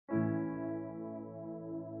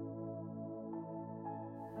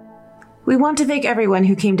We want to thank everyone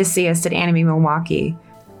who came to see us at Anime Milwaukee.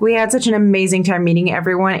 We had such an amazing time meeting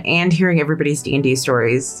everyone and hearing everybody's D&D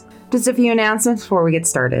stories. Just a few announcements before we get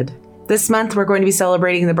started. This month, we're going to be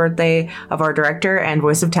celebrating the birthday of our director and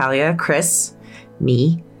voice of Talia, Chris,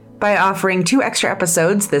 me, by offering 2 extra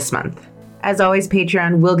episodes this month. As always,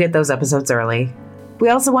 Patreon will get those episodes early. We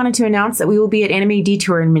also wanted to announce that we will be at Anime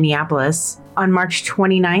Detour in Minneapolis on March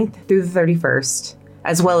 29th through the 31st,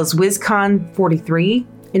 as well as WizCon 43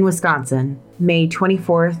 in Wisconsin, May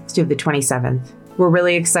 24th to the 27th. We're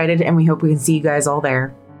really excited and we hope we can see you guys all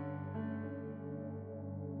there.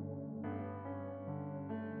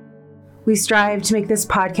 We strive to make this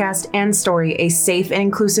podcast and story a safe and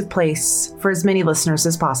inclusive place for as many listeners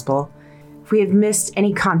as possible. If we have missed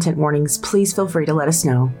any content warnings, please feel free to let us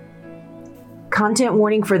know. Content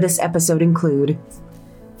warning for this episode include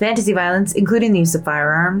fantasy violence, including the use of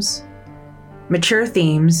firearms, mature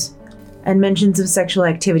themes, and mentions of sexual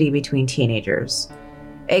activity between teenagers,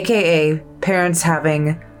 aka parents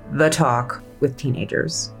having the talk with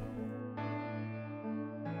teenagers.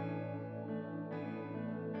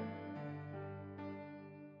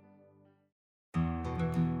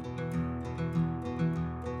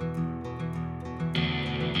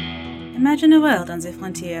 Imagine a world on the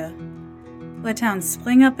frontier, where towns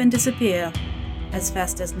spring up and disappear as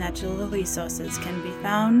fast as natural resources can be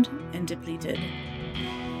found and depleted,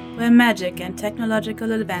 where magic and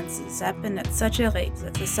technological advances happen at such a rate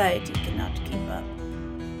that society cannot keep up.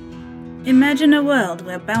 Imagine a world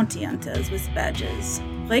where bounty hunters with badges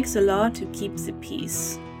break the law to keep the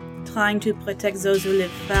peace, trying to protect those who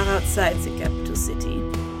live far outside the capital city.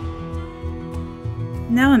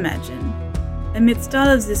 Now imagine, amidst all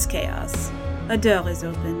of this chaos, a door is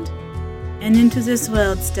opened, and into this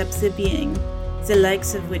world steps a being, the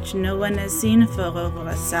likes of which no one has seen for over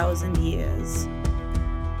 1,000 years.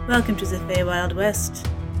 Welcome to the Feywild West.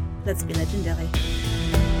 Let's be legendary.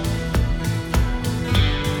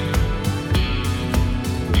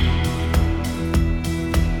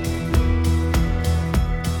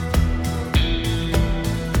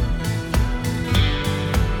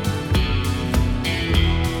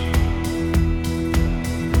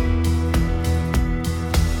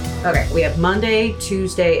 Okay, we have Monday,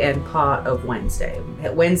 Tuesday, and part of Wednesday.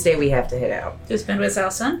 At Wednesday, we have to head out. To spend with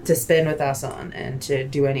our son? To spend with our son and to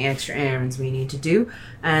do any extra errands we need to do.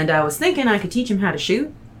 And I was thinking I could teach him how to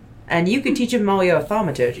shoot, and you could teach him all your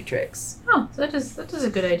thaumaturgy tricks. Oh, that is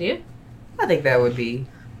a good idea. I think that would be...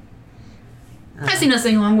 I see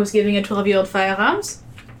nothing wrong with giving a 12-year-old firearms.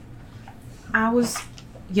 I was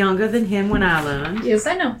younger than him when I learned. Yes,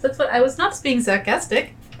 I know. That's what I was not being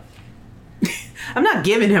sarcastic. I'm not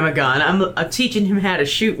giving him a gun. I'm teaching him how to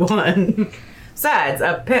shoot one. Besides,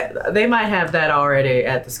 they might have that already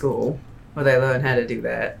at the school where they learn how to do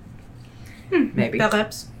that. Maybe.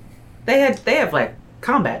 Perhaps. They have like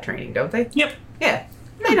combat training, don't they? Yep. Yeah.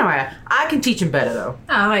 They know how. I can teach him better though.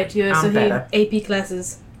 Ah, right. You also better. have AP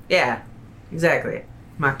classes. Yeah. Exactly.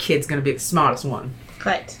 My kid's gonna be the smartest one.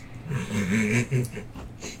 Right.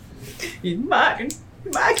 He's my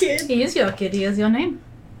kid. He is your kid. He has your name.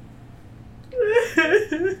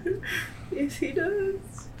 Yes, he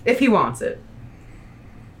does. If he wants it.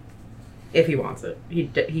 If he wants it.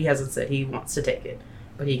 He hasn't said he wants to take it,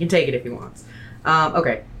 but he can take it if he wants.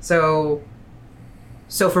 Okay, so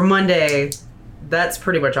for Monday, that's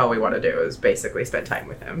pretty much all we want to do is basically spend time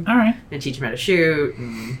with him. All right. And teach him how to shoot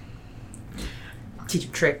and teach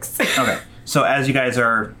him tricks. Okay, so as you guys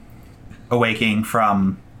are awaking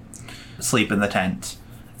from sleep in the tent,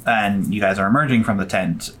 and you guys are emerging from the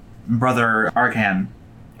tent, Brother Arcan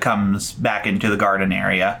comes back into the garden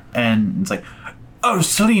area, and it's like, "Oh,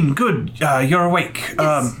 Celine, good, you're awake.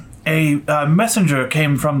 Yes. A messenger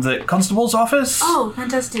came from the constable's office." Oh,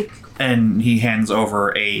 fantastic. And he hands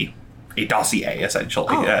over a dossier,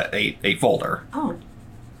 essentially, a folder. Oh.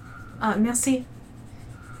 Merci.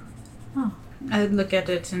 Oh. I look at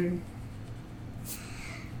it and...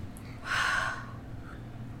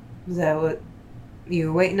 Is that what you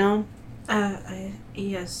were waiting on?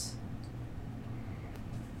 Yes.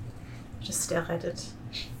 Just stare at it.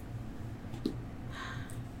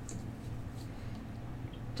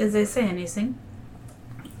 Did they say anything?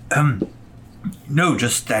 No,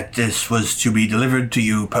 just that this was to be delivered to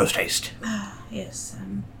you post-haste. Yes.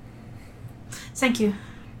 Thank you.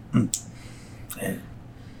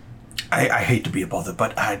 I hate to be a bother,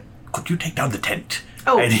 but could you take down the tent?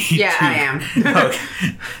 Oh, yeah, I am. Okay.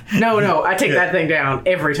 No, I take that thing down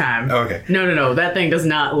every time. Okay. No, that thing does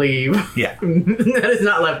not leave. Yeah. That is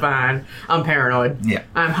not left behind. I'm paranoid. Yeah.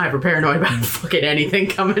 I'm hyper paranoid about fucking anything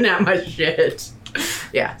coming at my shit.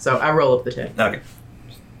 Yeah, so I roll up the tent. Okay.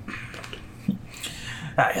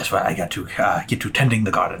 Yes, well, I got to get to tending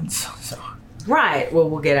the gardens, so... Right. Well,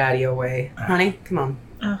 we'll get out of your way. Honey, come on.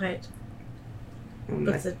 All right.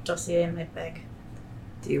 Put the dossier in my bag.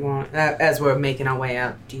 Do you want, as we're making our way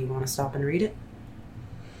out, do you want to stop and read it?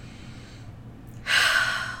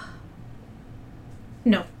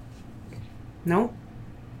 No. No?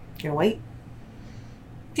 Gonna wait?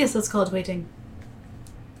 Yes, let's call it waiting.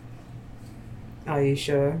 Are you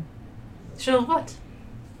sure? Sure, what?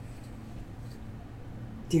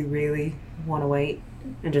 Do you really want to wait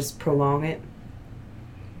and just prolong it?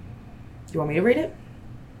 Do you want me to read it?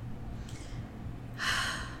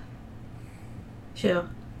 Sure.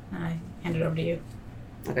 And I hand it over to you.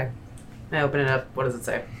 Okay. I open it up. What does it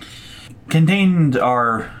say? Contained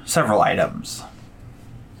are several items.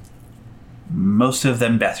 Most of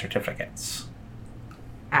them death certificates.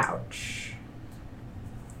 Ouch.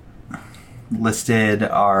 Listed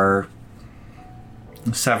are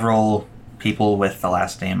several people with the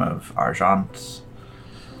last name of Argent.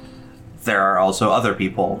 There are also other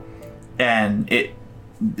people. And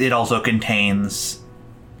it also contains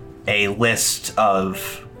a list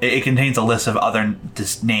of... It contains a list of other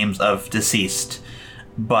names of deceased,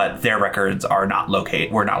 but their records are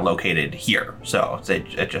were not located here. So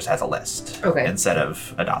it just has a list. Okay. Instead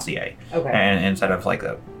of a dossier. Okay. And instead of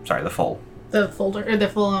the full... The folder, or the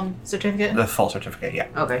full certificate? The full certificate, yeah.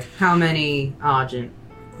 Okay. How many Argent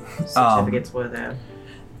certificates were there?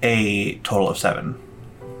 A total of 7.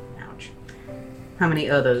 Ouch. How many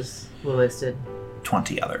others were listed?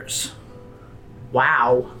 20 others.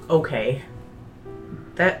 Wow. Okay.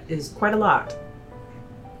 That is quite a lot.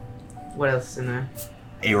 What else is in there?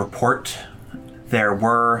 A report. There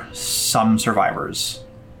were some survivors.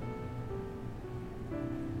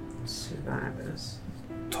 Survivors.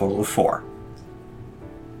 Total of 4.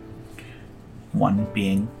 One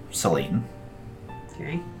being Celine.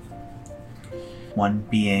 Okay. One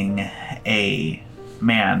being a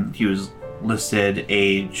man. He was listed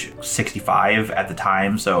age 65 at the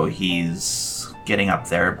time, so he's getting up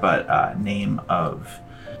there, but name of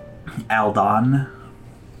Aldon.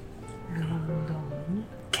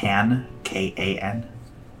 Can, K-A-N.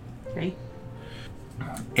 Okay.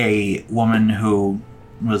 A woman who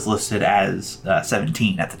was listed as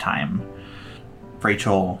 17 at the time.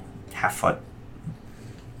 Rachel Halffoot.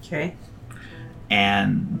 Okay.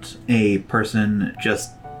 And a person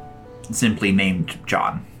just simply named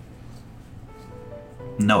John.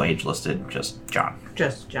 No age listed, just John.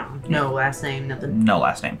 Just John. No last name, nothing. No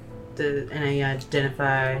last name. Any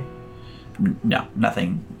identify? No,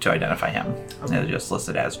 nothing to identify him. Okay. It was just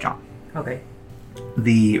listed as John. Okay.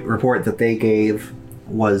 The report that they gave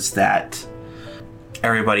was that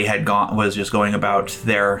everybody was just going about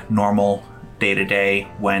their normal day-to-day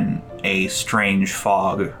when a strange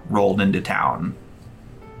fog rolled into town.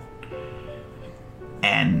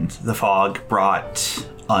 And the fog brought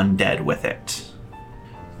undead with it.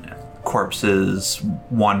 Corpses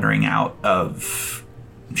wandering out of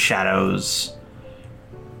shadows.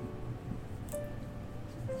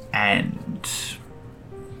 And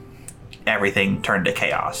everything turned to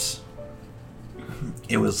chaos.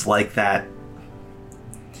 It was like that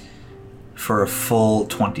for a full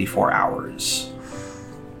 24 hours.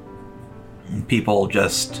 People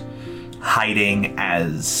just hiding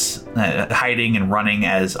and running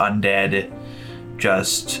as undead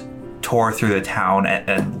just tore through the town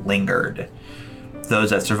and lingered. Those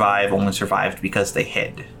that survived only survived because they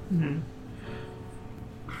hid. Mm-hmm.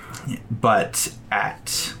 But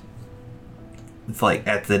at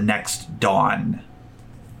the next dawn,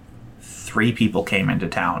 3 people came into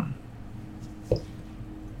town.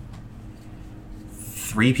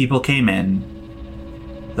 3 people came in,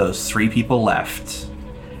 those 3 people left,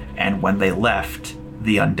 and when they left,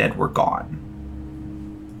 the undead were gone.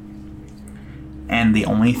 And the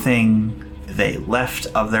only thing they left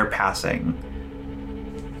of their passing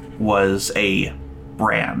was a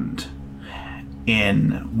brand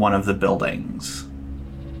in one of the buildings.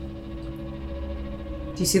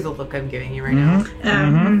 Do you see the look I'm giving you right now?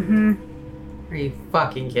 Are you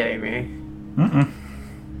fucking kidding me?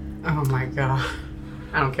 Oh my god.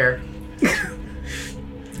 I don't care.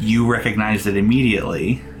 You recognized it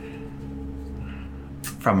immediately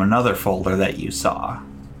from another folder that you saw.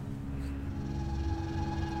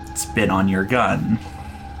 It's been on your gun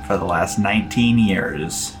for the last 19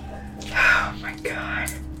 years. Oh my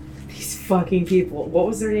god. These fucking people. What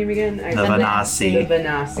was their name again? The Vanassi. The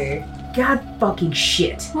Vanassi. God fucking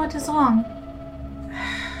shit. What is wrong?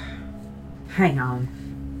 Hang on.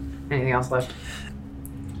 Anything else left?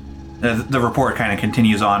 The report kind of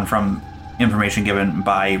continues on from information given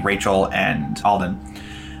by Rachel and Alden,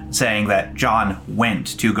 saying that John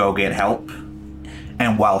went to go get help,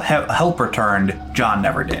 And while help returned, John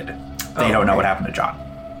never did. They don't know what happened to John.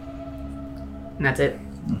 And that's it?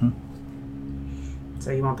 Mm-hmm. So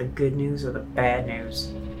you want the good news or the bad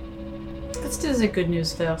news? Let's do the good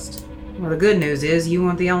news first. Well, the good news is you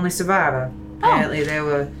weren't the only survivor. Apparently there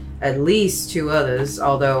were at least 2 others,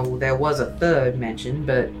 although there was a third mentioned,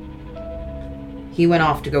 but he went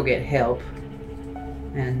off to go get help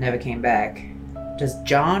and never came back. Does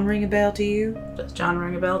John ring a bell to you? Does John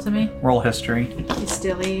ring a bell to me? Roll history. He's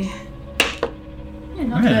still yeah,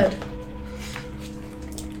 not Yeah. bad.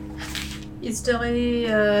 He's still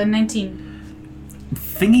 19.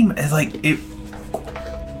 Thinking, like, it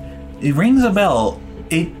rings a bell.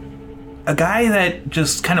 A guy that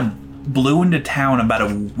just kind of blew into town about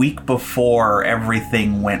a week before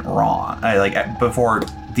everything went wrong. Before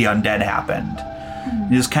the undead happened.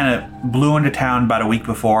 He just kind of blew into town about a week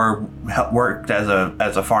before, worked as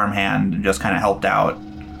a farmhand, and just kind of helped out.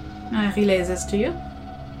 I relay this to you.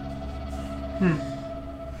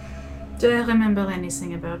 Do I remember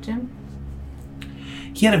anything about him?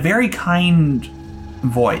 He had a very kind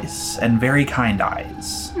voice and very kind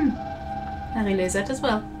eyes. I relay that as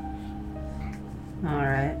well.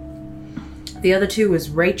 Alright. The other 2 was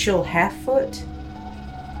Rachel Halffoot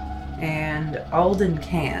and Alden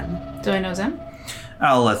Can. Do I know them?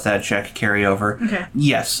 I'll let that check carry over. Okay.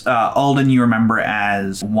 Yes, Alden you remember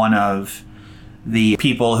as one of the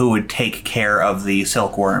people who would take care of the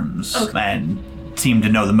silkworms and seemed to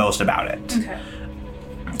know the most about it. Okay.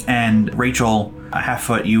 And Rachel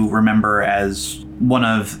Halffoot you remember as one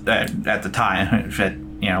of, at the time,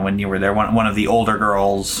 when you were there, one of the older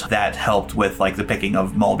girls that helped with like the picking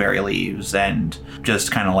of mulberry leaves and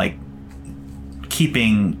just kind of like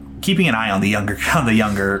keeping an eye on the younger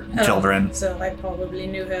children. So I probably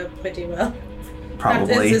knew her pretty well.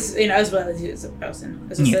 Probably. As well as you as a person.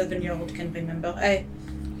 As a 7-year-old can remember. I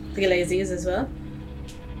relay these as well.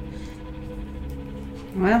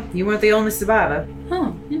 Well, you weren't the only survivor.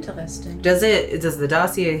 Oh, interesting. Does the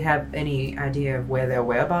dossier have any idea of where their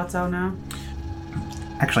whereabouts are now?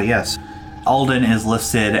 Actually, yes. Alden is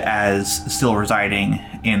listed as still residing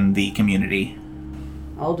in the community.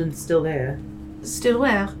 Alden's still there. Still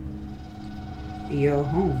where? Your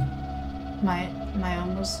home. My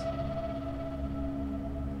home was...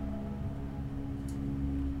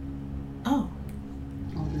 Oh.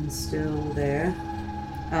 Alden's still there.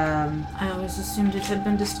 I always assumed it had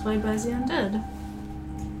been destroyed by the undead.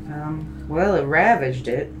 Well, it ravaged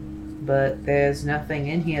it, but there's nothing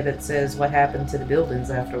in here that says what happened to the buildings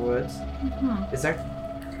afterwards. Is there?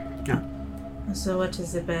 No. So what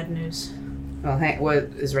is the bad news? Well, what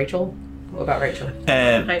is Rachel? What about Rachel?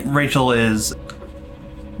 Rachel is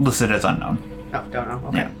listed as unknown. Oh, don't know.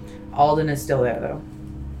 Okay. Yeah. Alden is still there, though.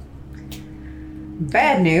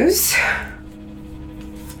 Bad news.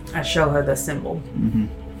 I show her the symbol. Mm-hmm.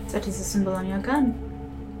 That is a symbol on your gun.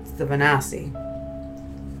 It's the Vanassi.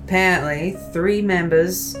 Apparently, 3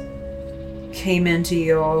 members came into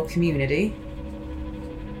your community,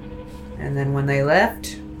 and then when they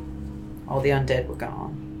left, all the undead were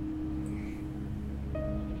gone.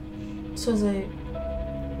 So they...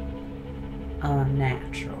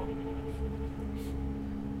 Unnatural.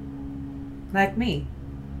 Like me.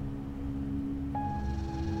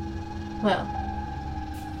 Well...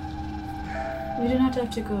 We do not have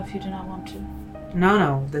to go if you do not want to.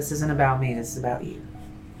 No, this isn't about me, this is about you.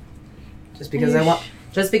 Just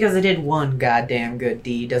because I did one goddamn good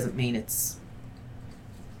deed doesn't mean it's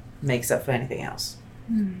makes up for anything else.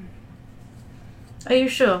 Are you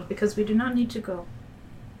sure? Because we do not need to go.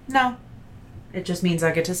 No. It just means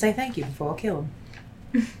I get to say thank you before I kill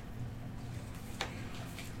him.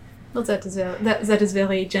 Well, that is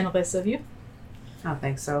very generous of you. I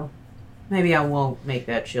think so. Maybe I won't make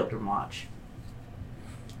that children watch.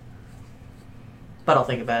 But I'll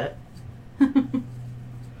think about it.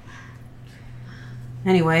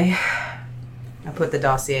 Anyway, I put the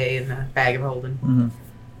dossier in the bag of holding. Mm-hmm.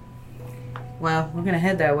 Well, we're gonna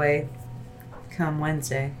head that way come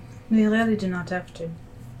Wednesday. We really do not have to.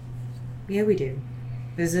 Yeah, we do.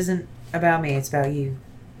 This isn't about me, it's about you.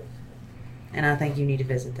 And I think you need to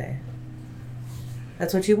visit there.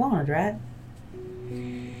 That's what you wanted, right?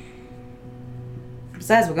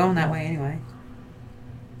 Besides, we're going that way anyway.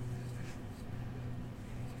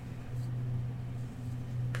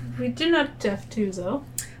 We do not have to, though.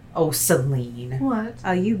 Oh, Celine. What?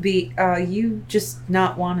 Are you just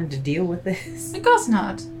not wanting to deal with this? Of course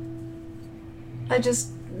not. I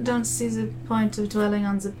just don't see the point of dwelling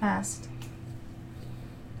on the past.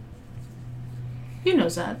 You know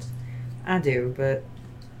that. I do, but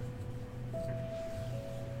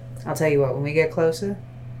I'll tell you what, when we get closer,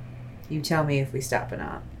 you tell me if we stop or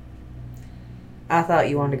not. I thought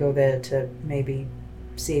you wanted to go there to maybe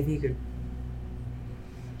see if you could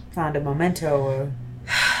find a memento or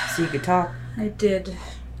so you could talk. I did.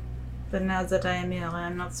 But now that I am here, I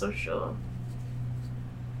am not so sure.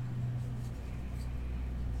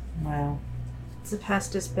 Well, The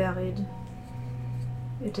past is buried.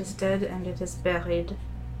 It is dead and it is buried.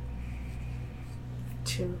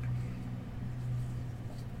 To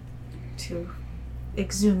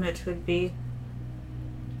exhume it would be...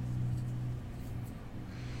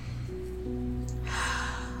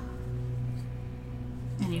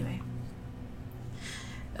 Anyway.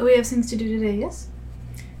 We have things to do today, yes?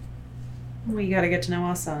 we gotta get to know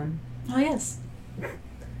our son. Oh, yes.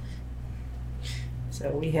 So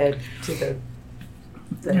we head to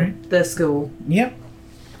the school. Yep.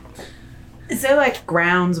 Is there like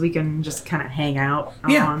grounds we can just kind of hang out on?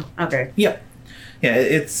 Yeah. Okay. Yep. Yeah,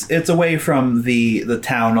 it's away from the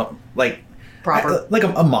town, like Proper. like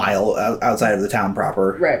a mile outside of the town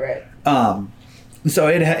proper. Right. So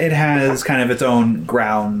it has kind of its own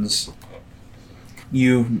grounds.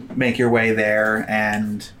 You make your way there,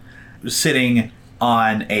 and sitting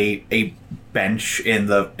on a bench in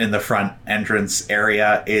the front entrance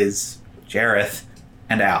area is Jareth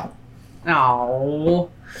and Al. Oh.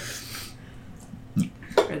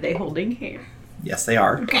 Are they holding hands? Yes, they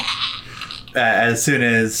are. As soon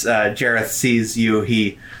as Jareth sees you,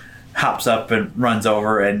 he hops up and runs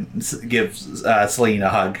over and gives Celine a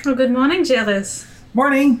hug. Oh, good morning, Jareth.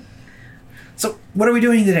 Morning! So, what are we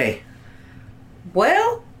doing today?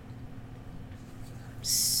 Well,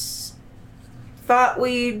 thought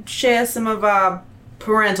we'd share some of our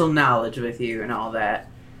parental knowledge with you and all that.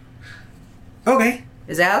 Okay.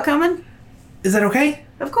 Is Al coming? Is that okay?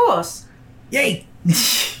 Of course. Yay!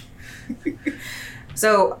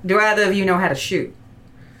 So, do either of you know how to shoot?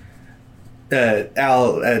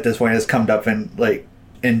 Al, at this point, has come up and,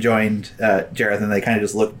 joined Jareth, and they kind of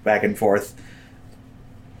just look back and forth.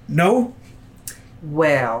 No?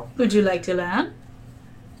 Well, Would you like to learn?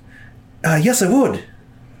 Yes, I would.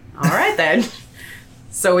 all right then.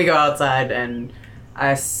 So we go outside and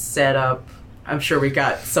I set up, I'm sure we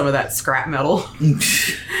got some of that scrap metal.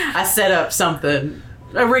 I set up something,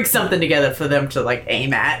 I rigged something together for them to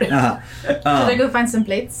aim at. Should I go find some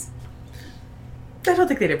plates? I don't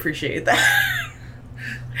think they'd appreciate that.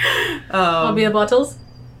 Or beer bottles?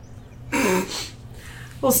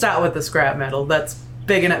 We'll start with the scrap metal. That's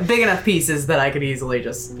big enough pieces that I could easily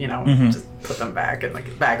just, just put them back in a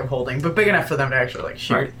bag of holding, but big enough for them to actually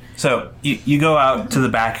shoot. Right. So you go out to the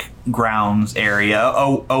back grounds area,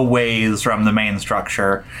 a ways from the main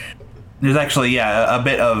structure. There's actually, a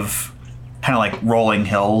bit of kind of rolling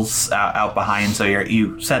hills out behind. So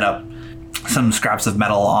you set up some scraps of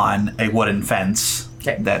metal on a wooden fence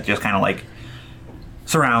that just kind of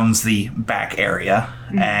surrounds the back area,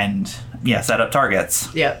 and set up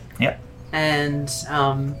targets. Yep. And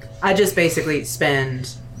I just basically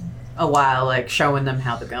spend a while showing them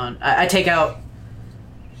how the gun. I take out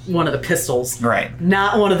one of the pistols, Right.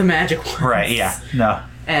 Not one of the magic ones, Right. Yeah. No.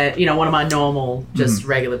 And one of my normal, just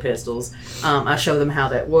regular pistols. I show them how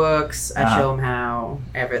that works. I show them how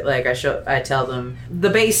I tell them the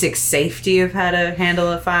basic safety of how to handle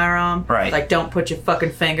a firearm. Right. Don't put your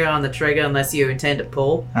fucking finger on the trigger unless you intend to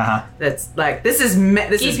pull. That's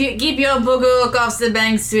Keep your booger hook off the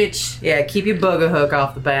bang switch. Yeah, keep your booger hook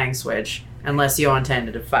off the bang switch unless you're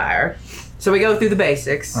intended to fire. So we go through the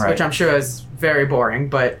basics, Right. which I'm sure is very boring,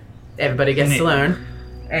 but everybody gets to learn.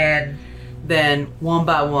 And then one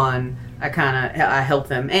by one, I help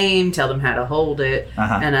them aim, tell them how to hold it,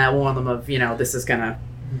 and I warn them of, this is gonna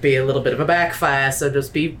be a little bit of a backfire, so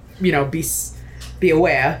just be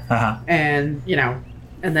aware. And,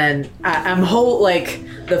 and then I'm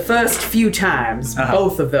the first few times,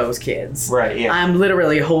 both of those kids, Right. Yeah. I'm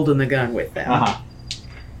literally holding the gun with them.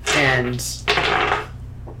 And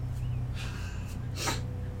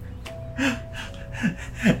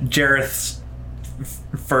Jareth's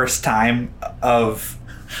first time of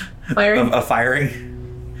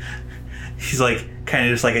firing. He's kind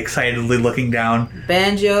of just excitedly looking down.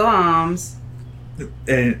 bend your arms.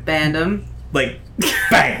 And Bend them. bang.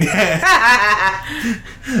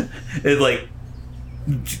 It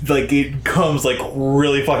comes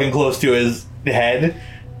really fucking close to his head.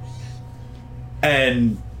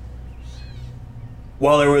 And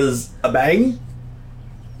while there was a bang,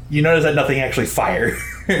 you notice that nothing actually fired.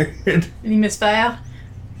 Any misfire?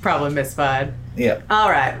 Probably misfired. Yeah. All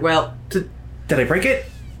right. Well, Did I break it?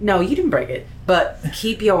 no, you didn't break it. But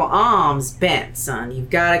keep your arms bent, son. You've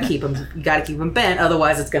got to keep them. You got to keep them bent.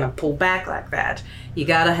 Otherwise, it's gonna pull back like that. You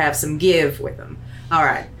got to have some give with them. All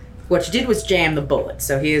right. What you did was jam the bullet,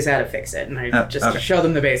 so here's how to fix it. And I just show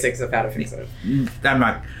them the basics of how to fix it. I'm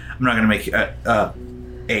not going to make a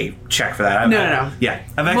check for that. No. Yeah.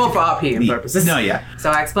 More for RP purposes. No, yeah. So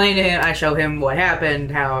I explain to him, I show him what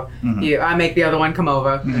happened, how I make the other one come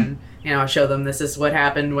over, and I show them this is what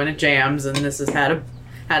happened when it jams, and this is how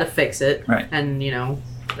to fix it, right? And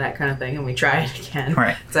that kind of thing, and we try it again.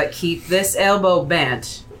 Right. It's like keep this elbow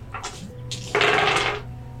bent.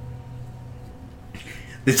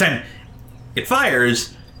 This time, it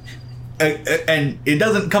fires, and it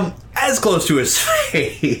doesn't come as close to his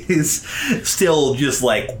face. Still, just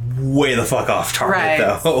like way the fuck off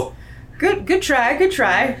target, though. Good try. It's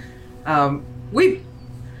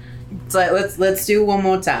like let's do one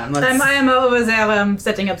more time. I'm over there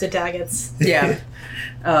setting up the targets. Yeah.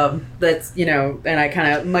 Let's and I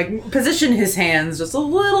kind of like position his hands just a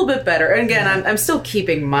little bit better. And again, I'm still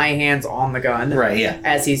keeping my hands on the gun, right? Yeah.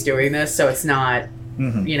 As he's doing this, so it's not,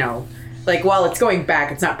 like while it's going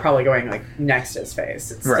back, it's not probably going like next to his face.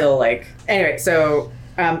 It's still like anyway. So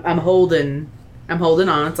I'm holding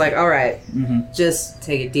on. It's like all right, just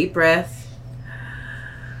take a deep breath.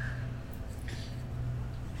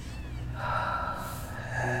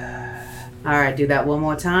 All right, do that one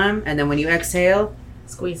more time, and then when you exhale,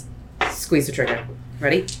 squeeze the trigger.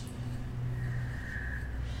 Ready?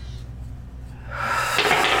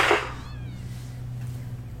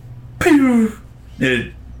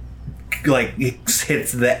 It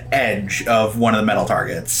hits the edge of one of the metal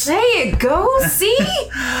targets. There you go. See?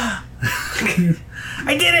 I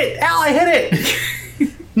did it! Al, I hit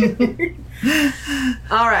it!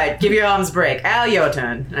 All right, give your arms a break. Al, your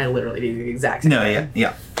turn. I literally do the exact same thing.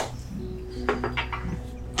 Yeah.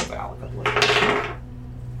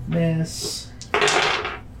 Miss.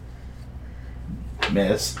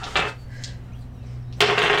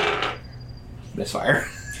 Misfire.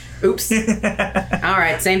 Oops. All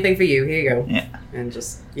right, same thing for you. Here you go. Yeah. And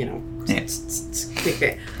just, All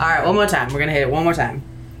right, one more time. We're going to hit it one more time.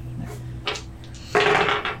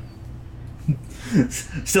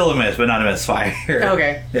 Still a miss, but not a misfire.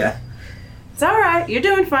 Okay. Yeah. It's all right. You're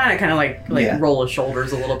doing fine. I kind of roll his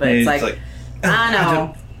shoulders a little bit. It's like I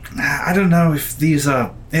know. I don't know if these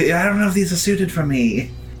are suited for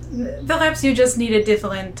me. Perhaps you just need a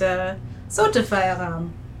different sort of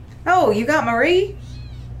firearm. Oh, you got Marie?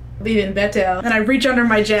 Even better. And I reach under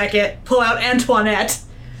my jacket, pull out Antoinette,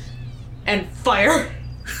 and fire.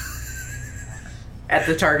 At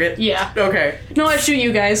the target? Yeah. Okay. No, I shoot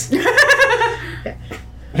you guys.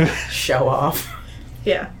 Show off.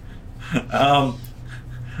 Yeah.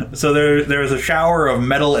 So there's a shower of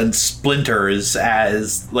metal and splinters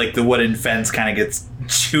as the wooden fence kind of gets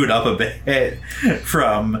chewed up a bit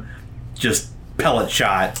from just pellet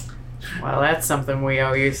shot. Well, that's something we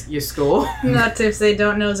owe you school. Not if they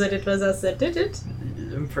don't know that it was us that did it.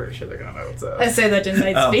 I'm pretty sure they're gonna know it's us. I say that in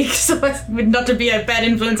night speak, so as not to be a bad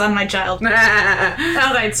influence on my child.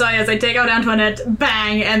 Alright, so as I take out Antoinette,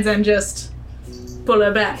 bang, and then just pull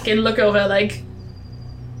her back and look over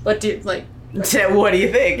what do you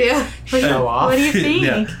think? Yeah. Show off. What do you think?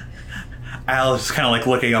 Yeah. Al is kind of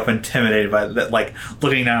looking up, intimidated by that,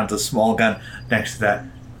 looking down at the small gun next to that.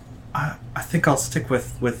 I think I'll stick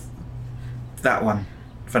with that one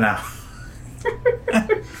for now.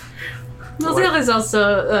 Well, there is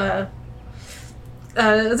also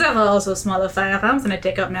there are also smaller firearms, and I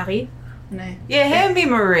take out Marie. Hand me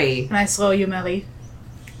Marie. And I throw you Marie.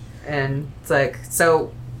 And it's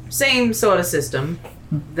so same sort of system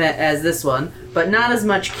as this one, but not as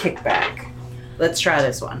much kickback. Let's try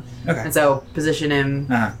this one. Okay. And so position him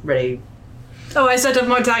ready. Oh, I set up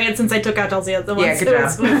more targets since I took out all the other ones. Yeah, good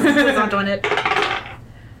job. With Antoinette.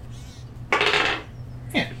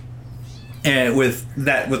 Yeah. And with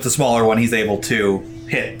the smaller one, he's able to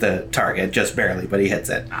hit the target just barely, but he hits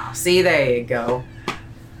it. Oh, see, there you go.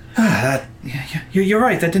 You're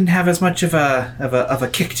right. That didn't have as much of a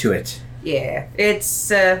kick to it. Yeah, it's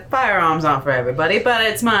firearms aren't for everybody, but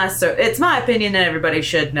it's my opinion that everybody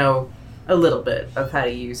should know a little bit of how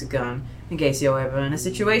to use a gun in case you're ever in a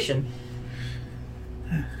situation.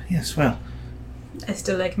 Yes, well, I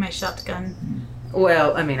still like my shotgun.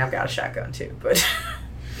 Well, I mean, I've got a shotgun too, but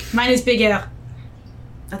mine is bigger.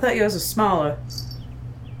 I thought yours was smaller.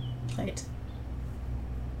 Right.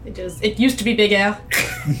 It used to be bigger.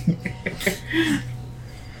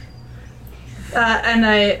 And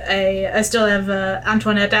I still have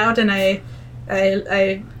Antoinette out, and I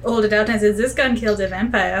hold it out and I say, "This gun killed a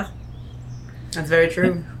vampire." That's very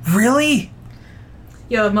true. Really?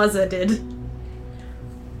 Your mother did.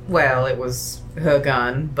 Well, it was her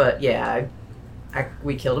gun, but yeah,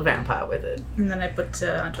 we killed a vampire with it. And then I put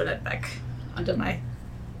Antoinette back under my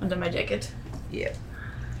jacket. Yeah.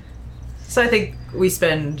 So I think we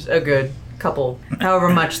spend a good couple, however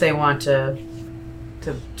much they want to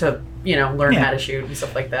learn how to shoot and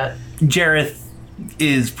stuff like that. Jareth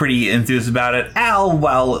is pretty enthused about it. Al,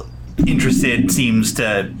 while interested, seems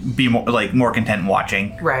to be more content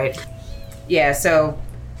watching. Right. Yeah. So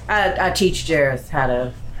I teach Jareth how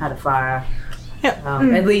to fire.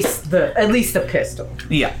 At least the pistol.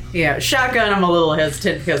 Yeah. Yeah. Shotgun, I'm a little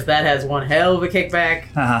hesitant because that has one hell of a kickback.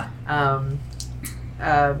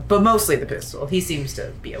 But mostly the pistol. He seems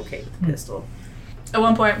to be okay with the pistol. At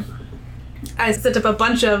one point, I set up a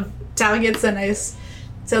bunch of targets and I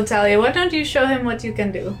tell Talia, why don't you show him what you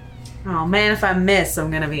can do? Oh man, if I miss, I'm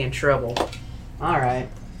gonna be in trouble. Alright.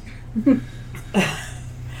 I'm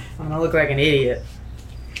gonna look like an idiot.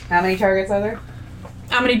 How many targets are there?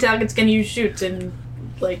 How many targets can you shoot in,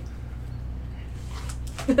 like...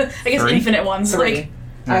 I guess 3? infinite ones. 3. Like,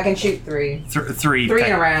 I can shoot 3. 3 3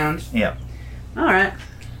 in a round. Yeah. Alright.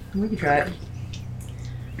 We can try it.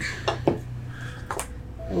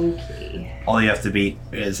 Okay. All you have to beat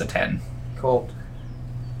is a 10. Cool.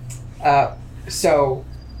 So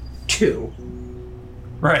 2.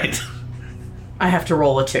 Right. I have to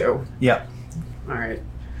roll a 2. Yep. Alright.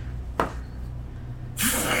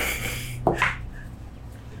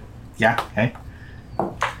 Yeah. Okay.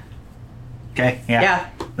 Okay. Yeah. Yeah.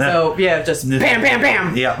 So yeah, just bam, bam,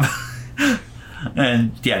 bam. Yep.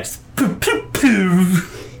 And yeah, just poof, poof,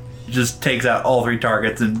 poof. Just takes out all 3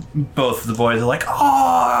 targets, and both of the boys are like,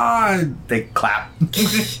 "Oh!" They clap.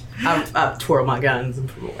 I twirl my guns and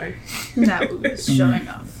put them away. now who's showing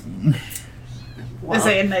off? I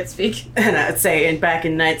say in night speak. And I'd say, back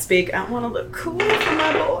in night speak, I want to look cool for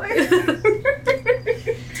my boy.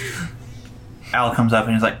 Al comes up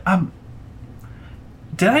and he's like,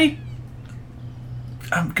 did I,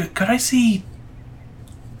 could I see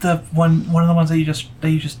the one of the ones that you just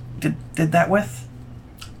did that with?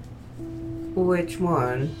 Which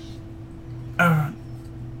one?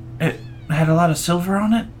 It had a lot of silver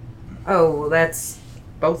on it. Oh, well, that's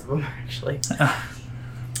both of them, actually.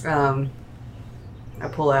 I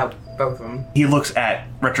pull out both of them. He looks at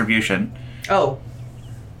Retribution. Oh.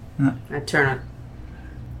 I turn it.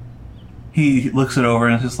 He looks it over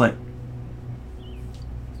and is just like,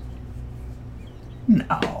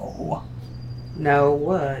 no. No,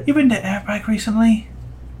 what? You been to Airbike recently?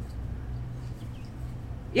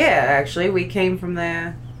 Yeah, actually, we came from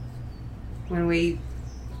there when we...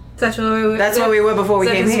 That's where we were. That's where we were before we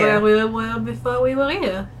came That is here. where we were before we were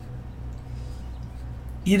here.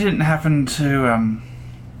 You didn't happen to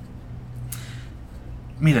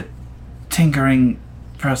meet a tinkering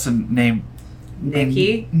person named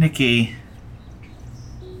Nikki? Nikki.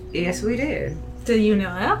 Yes, we did. Do you know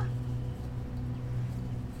her?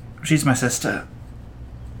 She's my sister.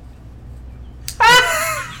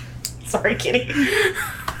 Sorry, Kitty.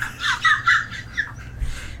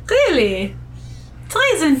 Really?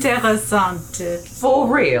 Très interessante.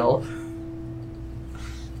 For real.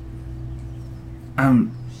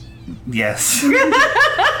 Yes.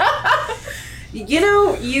 You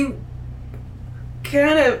know, you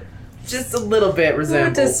kind of just a little bit resemble.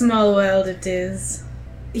 What a small world it is.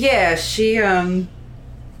 Yeah, she helped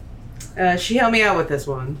me out with this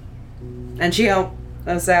one. And she helped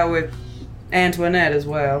us out with Antoinette as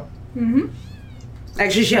well. Mm-hmm.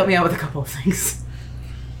 Actually, she helped me out with a couple of things.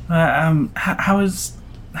 How is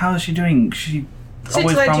she doing? She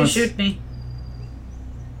always tried promised... to shoot me.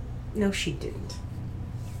 No, she didn't.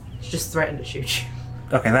 She just threatened to shoot you.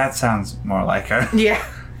 Okay, that sounds more like her. Yeah.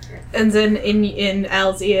 And then in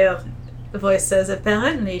Al's ear, the voice says,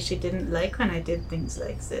 apparently she didn't like when I did things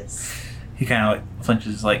like this. He kind of like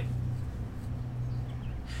flinches, like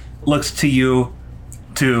looks to you,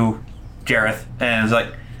 to Jareth, and is like,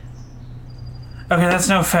 okay, that's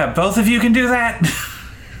no fair. Both of you can do that.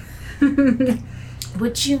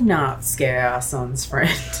 Would you not scare our son's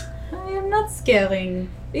friend? I am not scaring.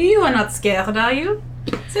 You are not scared, are you?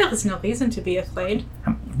 There is no reason to be afraid.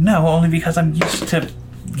 No, only because I'm used to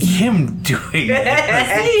him doing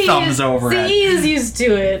it. Thumbs over it. He is used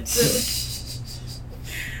to it.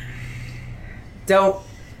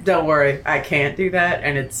 Don't worry. I can't do that,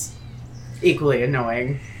 and it's equally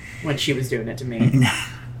annoying when she was doing it to me.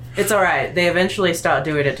 It's alright. They eventually start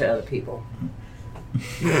doing it to other people.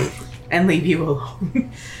 And leave you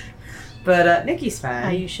alone. But Nikki's fine.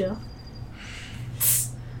 Are you sure?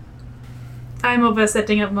 I'm over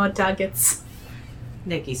setting up more targets.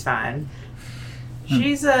 Nikki's fine.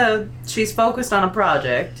 She's focused on a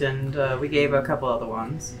project, and we gave her a couple other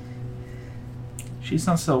ones. She's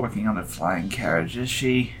not still working on a flying carriage, is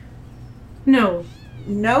she? No.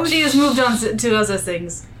 No, She has moved on to other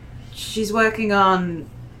things. She's working on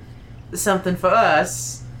something for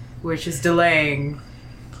us, which is delaying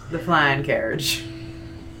the flying carriage.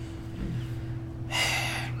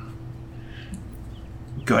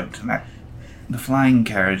 Good. The flying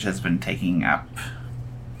carriage has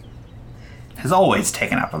always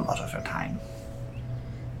taken up a lot of her time.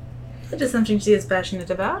 That is something she is passionate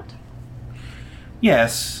about.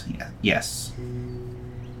 Yes. Yes.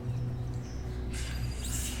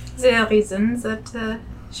 There are reasons that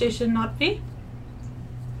she should not be.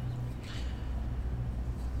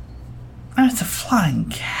 It's a flying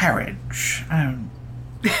carriage.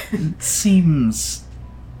 It seems...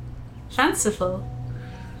 Fanciful.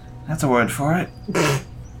 That's a word for it.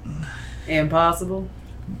 Impossible.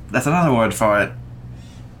 That's another word for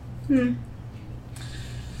it.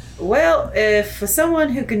 Well, if for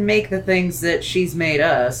someone who can make the things that she's made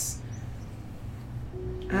us,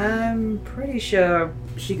 I'm pretty sure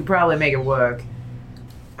she could probably make it work.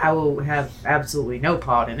 I will have absolutely no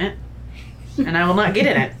part in it, and I will not get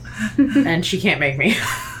in it. And she can't make me.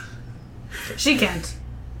 She can't.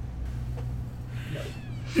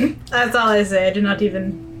 That's all I say. I do not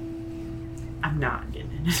even... I'm not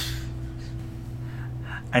getting in it.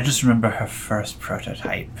 I just remember her first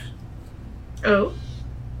prototype. Oh?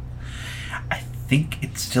 I think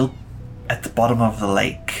it's still at the bottom of the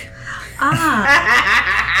lake.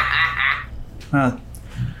 Ah. Well,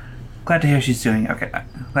 glad to hear she's doing okay.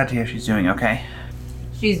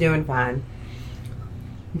 She's doing fine.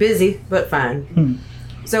 Busy, but fine.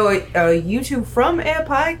 So, are you two from Air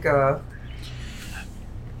Pike, or?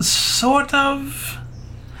 Sort of.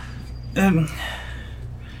 I'm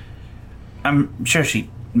sure she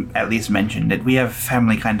at least mentioned it. We have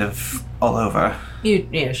family kind of all over.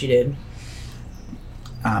 Yeah, she did.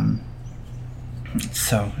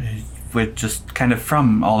 So we're just kind of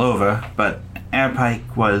from all over, but Air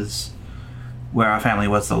Pike was where our family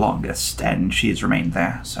was the longest, and she's remained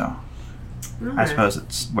there, so I suppose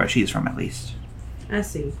it's where she's from at least. I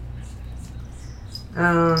see.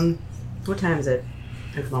 What time is it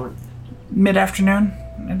at the moment? Mid-afternoon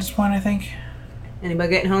at this point, I think. Anybody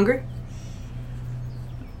getting hungry?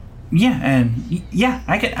 Yeah, and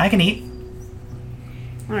I can eat.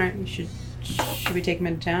 All right, should we take him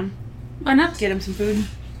into town? Why not? Get him some food?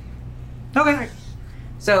 Okay.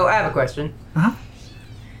 So, I have a question. Uh-huh.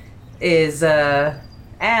 Is,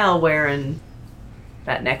 Al wearing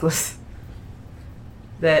that necklace?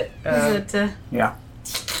 That, Is it, Yeah.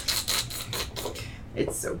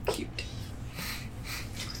 it's so cute.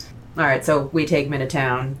 Alright, so we take him into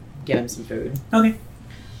town, get him some food. Okay.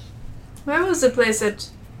 where was the place that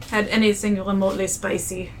had anything remotely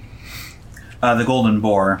spicy? The Golden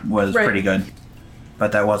Boar was Right. pretty good,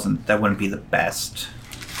 but that wouldn't be the best.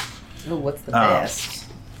 Oh, what's the best?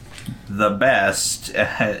 The best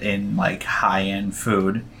in like high-end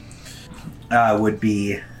food would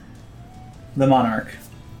be the Monarch.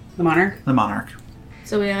 The Monarch? The Monarch.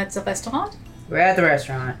 So we are at the restaurant? We're at the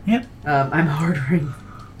restaurant. Yep. I'm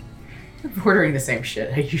ordering the same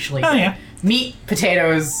shit I usually Oh do. yeah. Meat,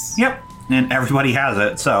 potatoes. Yep. And everybody has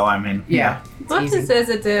it, so I mean. Yeah. It's What easy. it says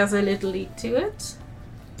that there's a little eat to it?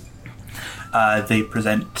 They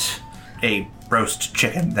present a roast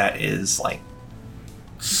chicken that is like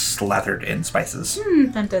slathered in spices.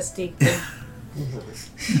 Fantastic.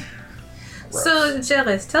 So,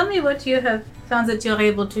 Jairus, tell me what you have found that you're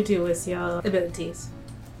able to do with your abilities.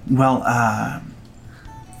 Well,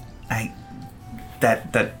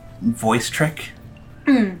 that voice trick,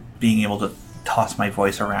 being able to toss my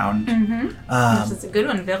voice around. This is a good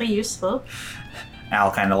one, very useful.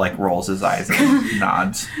 Al kind of like rolls his eyes and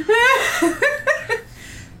nods.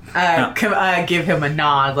 Give him a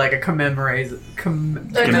nod, like a commiserate.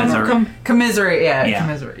 Commiserate. Yeah.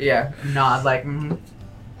 Commiserate. Yeah. Nod, like. Mm-hmm.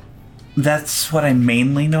 That's what I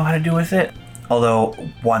mainly know how to do with it. Although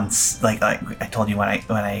once, like I told you when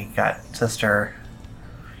I got Sister,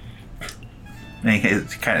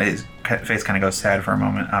 his face kind of goes sad for a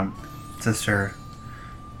moment. Sister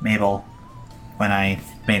Mabel, when I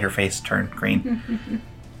made her face turn green.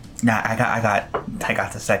 Nah, I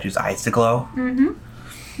got the statue's eyes to glow.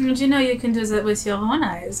 Did you know you can do that with your own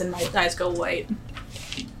eyes and my eyes go white?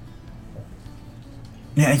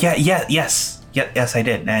 Yes, I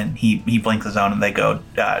did. And he blinks his own and they go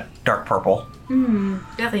dark purple.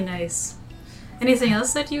 Very nice. Anything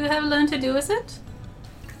else that you have learned to do with it?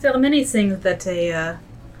 There are many things that a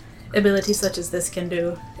ability such as this can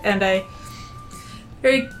do, and I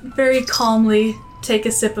very, very calmly take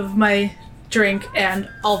a sip of my drink, and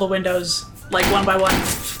all the windows, like one by one,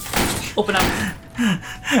 open up.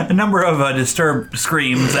 A number of disturbed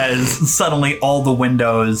screams as suddenly all the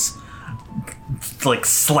windows like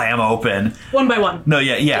slam open. One by one. No,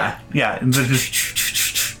 yeah. And they're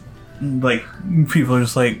just like people are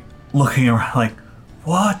just like, looking around like,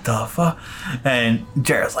 what the fuck? And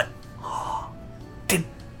Jared's like,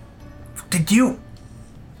 did you?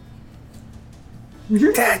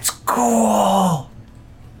 That's cool.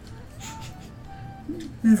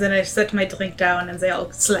 And then I set my drink down and they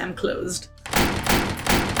all slam closed.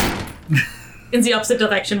 In the opposite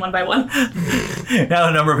direction, one by one. Now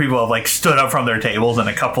a number of people have like stood up from their tables, and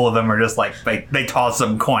a couple of them are just like they toss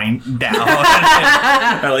some coin down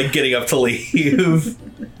and are like getting up to leave.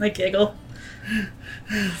 I giggle.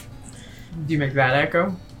 Do you make that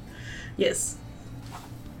echo? Yes.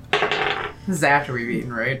 This is after we've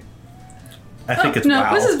eaten, right? I think it's no,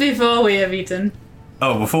 wow. this is before we have eaten.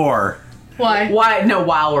 Oh, before. Why? Why? No,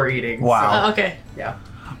 while we're eating. Wow. Oh, okay. Yeah.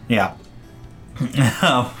 Yeah.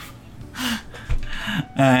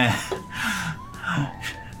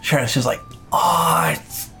 Sheriff's just like, oh,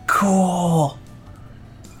 it's cool.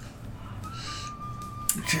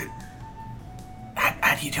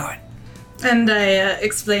 How do you do it? And I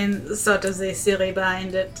explain sort of the theory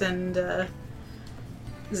behind it and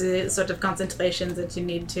the sort of concentration that you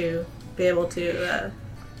need to be able to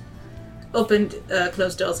open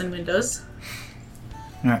closed doors and windows.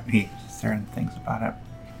 He's certain things about it.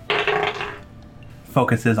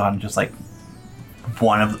 Focuses on just like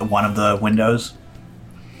one of the windows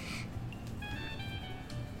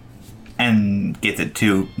and gets it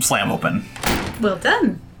to slam open. Well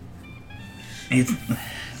done. He's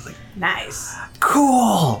Nice.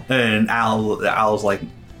 cool, and Al's like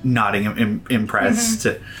nodding, impressed.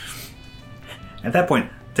 At that point,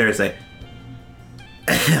 there's a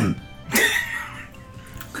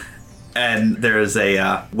and there's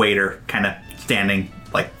a waiter kind of standing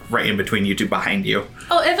like right in between you two, behind you.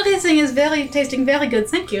 Oh, everything is tasting very good.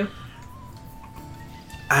 Thank you.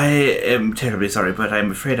 I am terribly sorry, but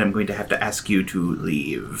I'm afraid I'm going to have to ask you to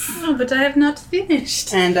leave. Oh, but I have not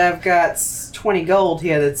finished. And I've got 20 gold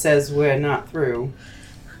here that says we're not through.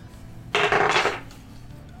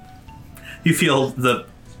 You feel the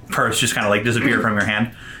purse just kind of like disappear from your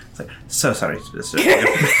hand. It's like, so sorry to disturb you.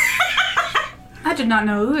 I do not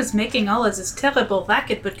know who is making all of this terrible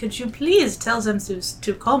racket, but could you please tell them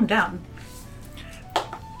to calm down?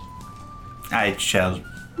 I shall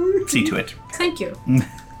see to it. Thank you.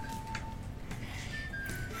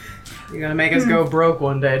 You're gonna make us go broke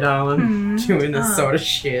one day, darling. Doing this sort of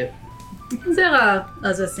shit. There are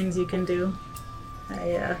other things you can do.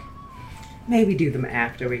 Maybe do them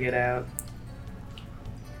after we get out.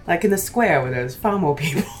 Like in the square where there's far more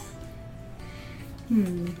people.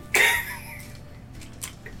 And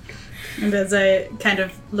as I kind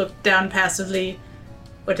of look down passively,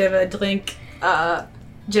 whatever drink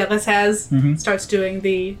Jealous has starts doing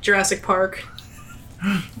the Jurassic Park.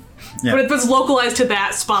 Yeah. But it was localized to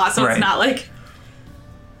that spot, so Right. it's not like...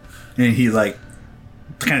 And he like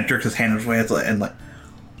kind of jerks his hand away and like,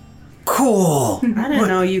 cool. I didn't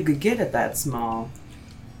know you could get it that small.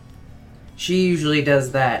 She usually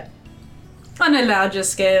does that On a larger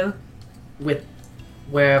scale. with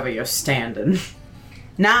wherever you're standing.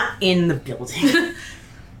 Not in the building.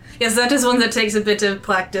 Yes, that is one that takes a bit of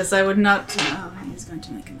practice. I would not... Oh, he's going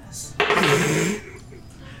to make a mess.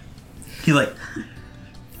 He like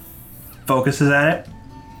focuses at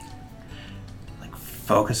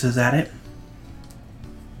it.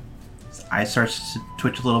 His eye starts to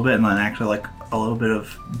twitch a little bit, and then actually like a little bit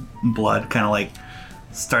of blood kind of like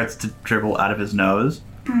starts to dribble out of his nose.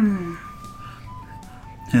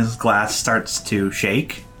 His glass starts to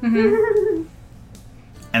shake. And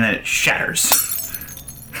then it shatters.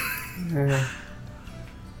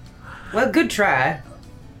 Well, good try.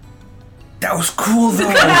 That was cool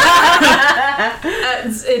though.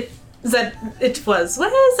 It was.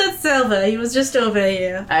 Where is that Silver? He was just over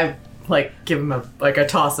here. I give him a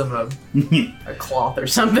toss him a cloth or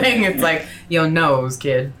something. It's like, your nose,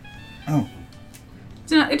 kid. Oh.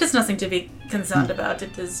 It is nothing to be concerned about.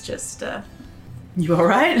 It is just... You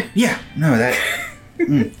alright? Yeah, no, that...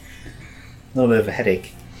 A little bit of a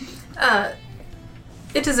headache.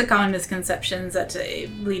 It is a common misconception that a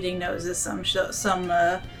bleeding nose is some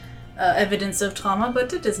evidence of trauma,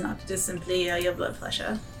 but it is not. It is simply your blood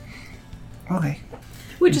pressure. Okay.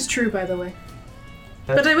 Which is true, by the way.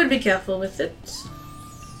 But I would be careful with it.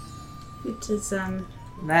 It is,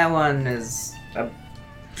 That one is a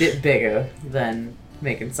bit bigger than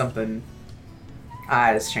making something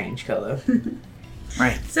eyes change color.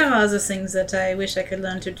 Right. There are other things that I wish I could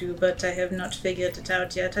learn to do, but I have not figured it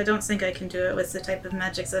out yet. I don't think I can do it with the type of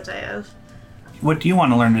magic that I have. What do you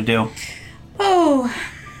want to learn to do? Oh,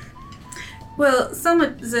 well,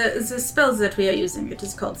 the spells that we are using, it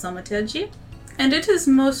is called Thaumaturgy, and it is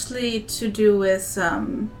mostly to do with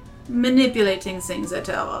manipulating things that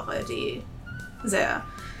are already there.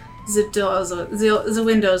 The doors, the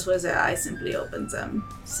windows were there. I simply opened them.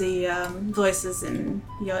 The voices in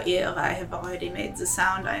your ear, I have already made the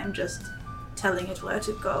sound. I am just telling it where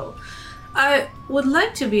to go. I would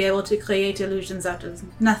like to be able to create illusions out of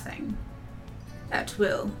nothing, at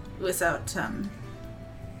will, without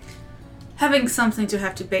having something to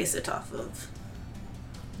have to base it off of.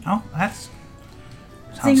 Oh, that's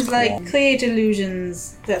sounds Things cool. like create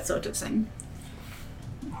illusions, that sort of thing.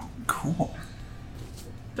 Cool.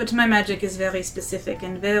 But my magic is very specific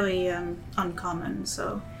and very uncommon,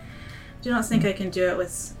 so I do not think I can do it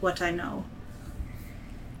with what I know.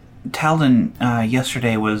 Talden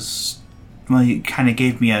yesterday he kind of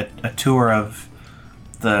gave me a tour of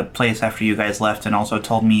the place after you guys left, and also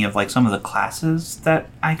told me of like some of the classes that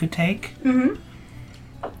I could take. Mm-hmm.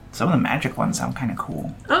 Some of the magic ones sound kind of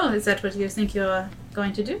cool. Oh, is that what you think you're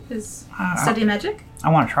going to do? Is study magic? I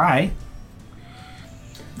want to try.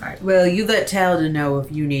 Alright, well, you let Talden know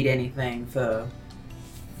if you need anything for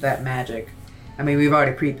that magic. I mean, we've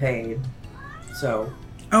already prepaid, so...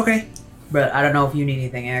 Okay. But I don't know if you need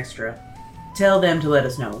anything extra. Tell them to let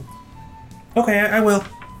us know. Okay, I will.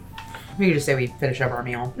 We can just say we finish up our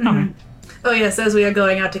meal. Mm-hmm. Oh yes, as we are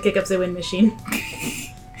going out to kick up the wind machine.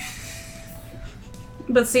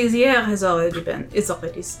 But see, the air is already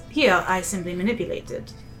here. I simply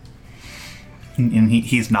manipulated. And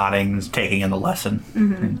he's nodding, he's taking in the lesson.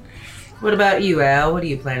 Mm-hmm. What about you, Al? What are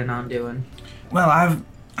you planning on doing? Well,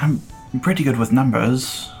 I'm pretty good with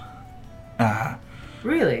numbers.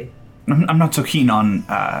 Really? I'm not so keen on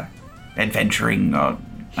adventuring or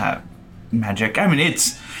magic. I mean,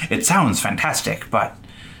 it sounds fantastic, but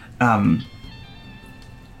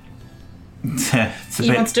it's a He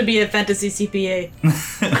bit. wants to be a fantasy CPA.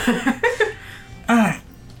 I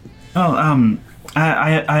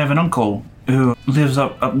have an uncle who lives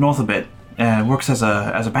up north a bit. Works as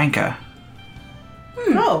a banker.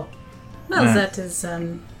 Oh. Well, that is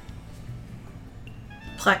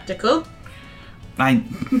practical. I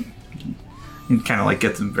kind of like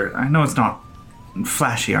get them very. I know it's not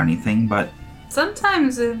flashy or anything, but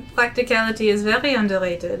Sometimes practicality is very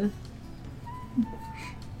underrated.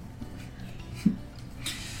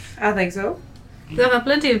 I think so. There are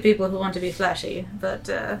plenty of people who want to be flashy, but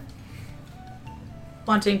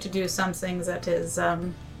wanting to do something that is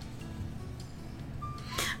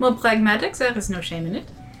more pragmatic, there is no shame in it.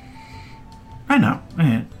 I know.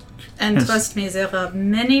 Yeah. And Yes. trust me, there are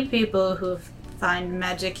many people who find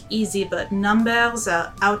magic easy, but numbers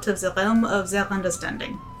are out of the realm of their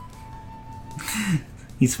understanding.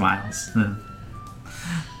 He smiles.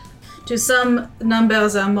 To some,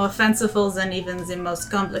 numbers are more fanciful than even the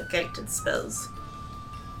most complicated spells.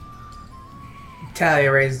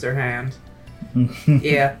 Talia raises her hand.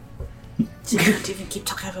 Yeah. You can't even keep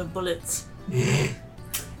track of bullets.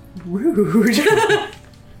 Rude.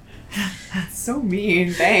 So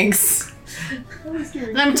mean. Thanks.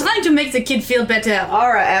 I'm trying to make the kid feel better.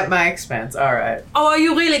 Alright, at my expense. Alright. Oh, are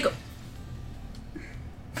you really...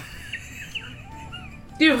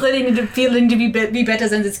 Do you really need to feeling to be better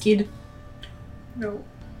than this kid? No.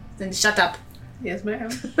 Then shut up. Yes,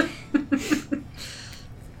 ma'am.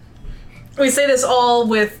 We say this all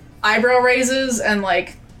with eyebrow raises and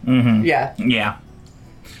like... Mm-hmm. Yeah. Yeah.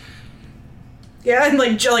 Yeah, and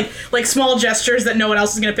like small gestures that no one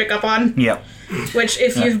else is going to pick up on. Yep. Which,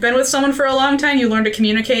 if you've been with someone for a long time, you learn to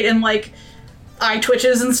communicate in like eye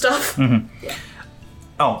twitches and stuff. Mm-hmm.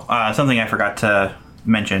 Oh, something I forgot to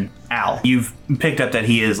mention. Al, you've picked up that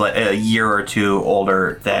he is like a year or two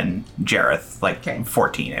older than Jareth, like Okay.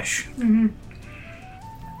 14-ish.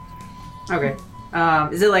 Okay.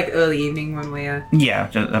 Is it like early evening when we Yeah,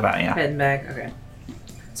 just about, yeah. heading back? Okay.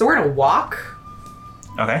 So we're gonna walk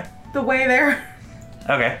Okay. the way there?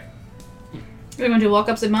 Okay. We're going to walk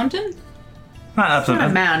up the mountain? Not up It's not a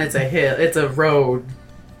to mountain, it's a hill. It's a road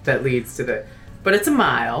that leads to the... But it's a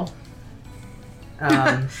mile.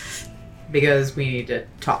 Because we need to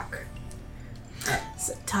talk.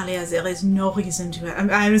 Talia, there is no reason to have...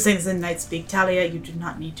 I'm saying this in night speak. Talia, you do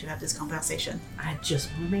not need to have this conversation. I just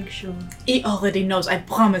want to make sure. He already knows. I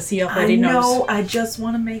promise he I already knows. know, I just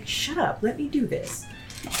want to make... Shut up, let me do this.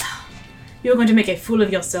 You're going to make a fool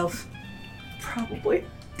of yourself. Probably.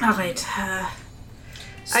 All right. I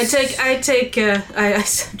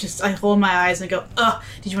roll my eyes and go,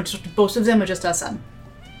 did you want to talk to both of them or just our son?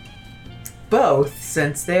 Both,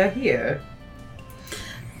 since they're here.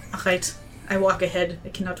 All right. I walk ahead. I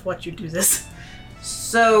cannot watch you do this.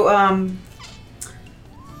 So,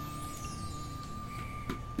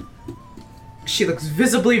 she looks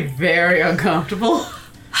visibly very uncomfortable.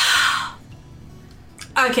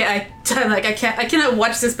 Okay, I cannot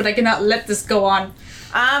watch this, but I cannot let this go on.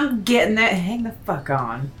 I'm getting that. Hang the fuck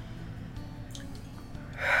on.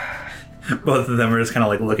 Both of them are just kind of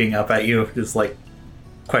like looking up at you, just like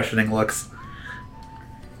questioning looks.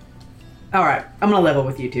 Alright, I'm gonna level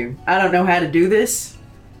with you two. I don't know how to do this,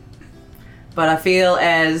 but I feel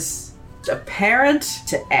as a parent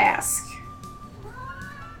to ask.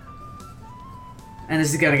 And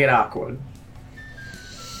this is gonna get awkward.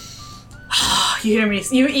 You hear me?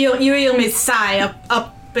 You hear me sigh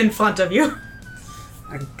up in front of you.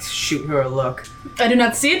 I shoot her a look. I do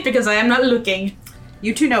not see it because I am not looking.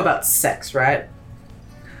 You two know about sex, right?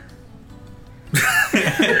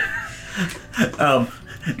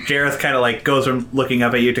 Jareth kind of like goes from looking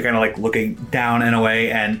up at you to kind of like looking down in a way,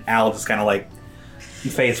 and Al just kind of like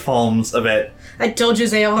face palms a bit. I told you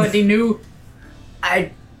they already knew.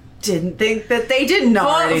 I didn't think that they didn't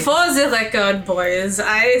already. For the record, boys,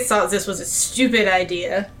 I thought this was a stupid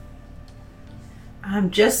idea.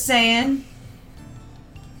 I'm just saying.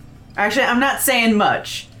 Actually, I'm not saying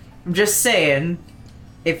much. I'm just saying,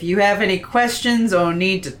 if you have any questions or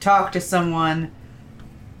need to talk to someone,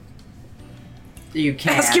 you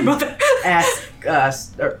can. Ask your mother. Ask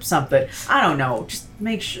us or something. I don't know. Just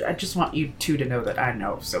make sure. I just want you two to know that I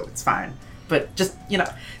know, so it's fine. But just,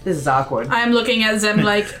 this is awkward. I am looking at them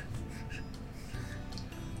like...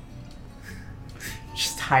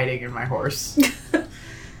 Just hiding in my horse.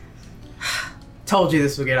 Told you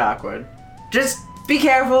this would get awkward. Just be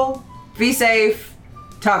careful. Be safe.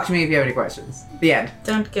 Talk to me if you have any questions. The end.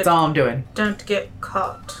 That's all I'm doing. Don't get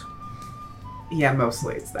caught. Yeah,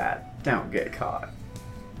 mostly it's that. Don't get caught.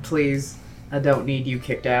 Please. I don't need you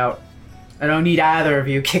kicked out. I don't need either of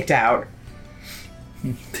you kicked out.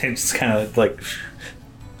 They just kind of like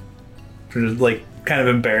kind of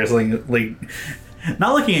embarrassingly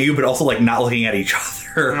not looking at you, but also like not looking at each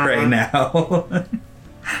other right now.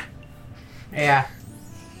 Yeah.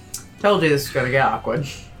 Told you this was gonna get awkward.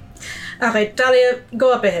 Alright, Talia,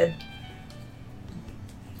 go up ahead.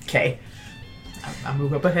 Okay. I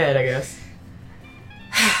move up ahead, I guess.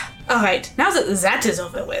 Alright, now that is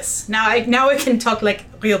over with, now I can talk like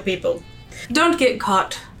real people. Don't get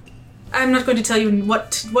caught. I'm not going to tell you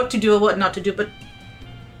what to do or what not to do, but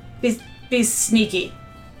be sneaky.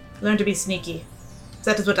 Learn to be sneaky.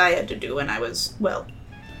 That is what I had to do when I was, well,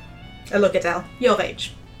 I look at Al, your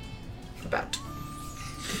age. About.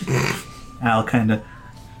 Al kind of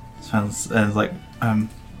sounds like, well,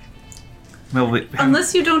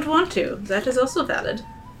 unless you don't want to. That is also valid.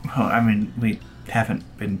 Well, I mean, we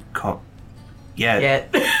haven't been caught yet.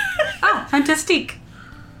 Ah, fantastic.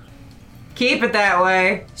 Keep it that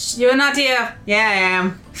way. You're not here. Yeah, I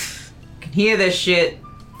am. I can hear this shit.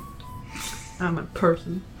 I'm a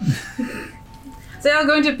person. They are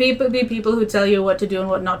going to be people who tell you what to do and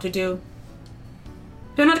what not to do.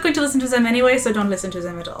 You're not going to listen to them anyway, so don't listen to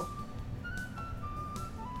them at all.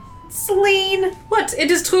 Celine! What?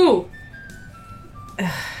 It is true.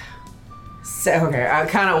 So, okay, I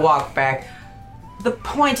kind of walk back. The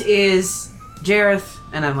point is, Jareth,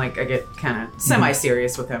 and I'm like, I get kind of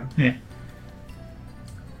semi-serious with him. Yeah.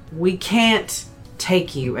 We can't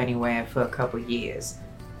take you anywhere for a couple years.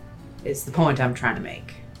 It's the point I'm trying to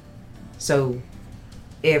make. So,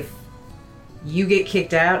 if you get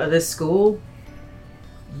kicked out of this school,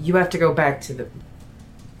 you have to go back to the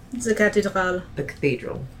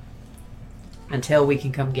cathedral until we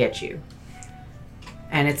can come get you.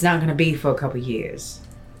 And it's not going to be for a couple years.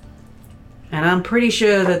 And I'm pretty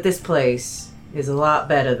sure that this place is a lot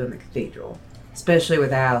better than the cathedral, especially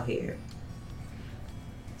with Al here.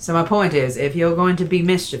 So my point is, if you're going to be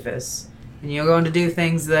mischievous, and you're going to do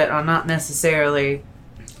things that are not necessarily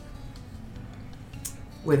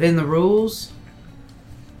within the rules,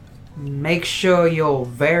 make sure you're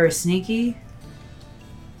very sneaky,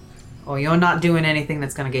 or you're not doing anything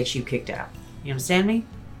that's going to get you kicked out. You understand me?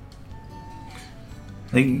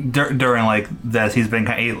 Like, during like this, he's been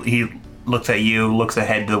he looks at you, looks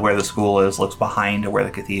ahead to where the school is, looks behind to where the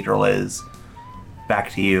cathedral is,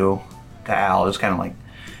 back to you, to Al, just kind of like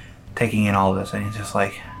taking in all of this, and he's just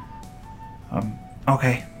like,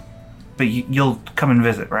 okay, but you'll come and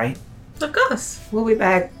visit, right? Of course. We'll be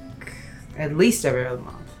back at least every other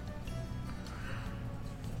month.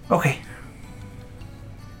 Okay.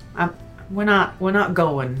 We're not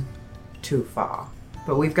going too far,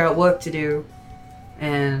 but we've got work to do,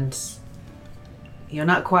 and you're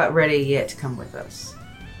not quite ready yet to come with us.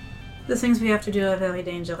 The things we have to do are very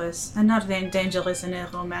dangerous, and not dangerous in a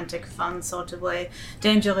romantic, fun sort of way.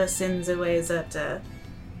 Dangerous in the way that,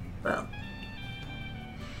 well...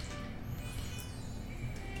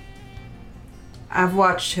 I've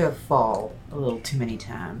watched her fall a little too many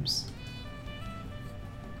times.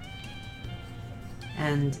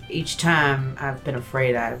 And each time I've been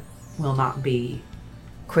afraid I will not be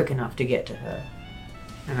quick enough to get to her.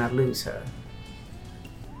 and I lose her.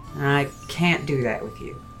 And I can't do that with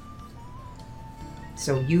you.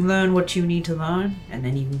 So you learn what you need to learn, and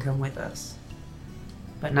then you can come with us.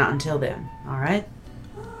 But not until then, alright?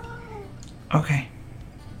 Okay.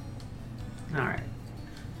 Alright.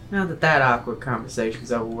 Now that awkward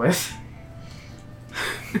conversation's over with.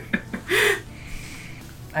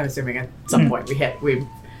 I'm assuming at some point we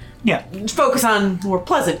Yeah. focus on more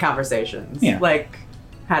pleasant conversations. Yeah. Like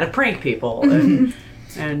how to prank people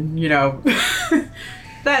and you know,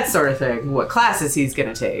 that sort of thing. What classes he's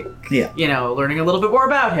gonna take. Yeah. You know, learning a little bit more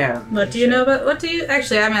about him. What do you know about,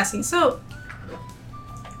 actually, I'm asking, so,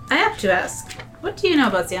 I have to ask, what do you know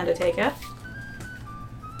about the Undertaker?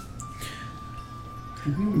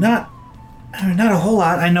 Not a whole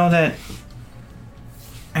lot. I know that,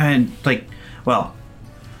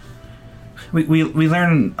 we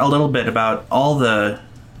learn a little bit about all the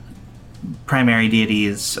primary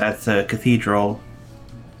deities at the cathedral,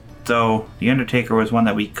 though the Undertaker was one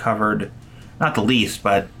that we covered, not the least,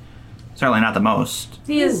 but certainly not the most.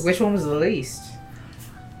 He is, Which one was the least?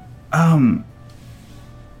 The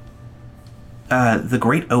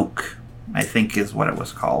Great Oak, I think is what it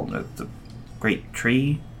was called. The Great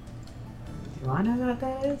Tree. Do I know what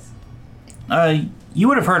that is? You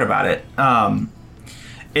would have heard about it.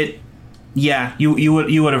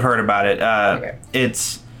 You would have heard about it. Okay.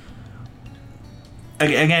 It's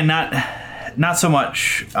again not so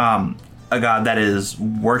much a god that is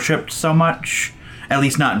worshipped so much, at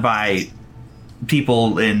least not by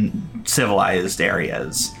people in civilized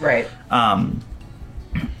areas. Right.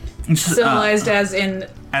 civilized as in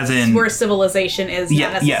where civilization is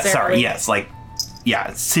not necessarily.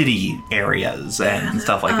 City areas and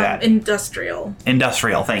stuff like that. Industrial.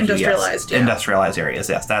 Industrial, thank you. Industrialized, Yes. yeah. Industrialized areas,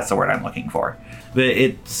 yes, that's the word I'm looking for. But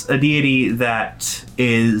it's a deity that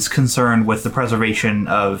is concerned with the preservation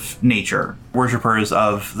of nature. Worshippers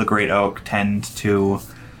of the Great Oak tend to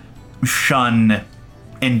shun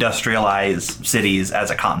industrialized cities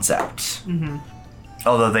as a concept. Mm-hmm.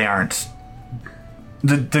 Although they aren't.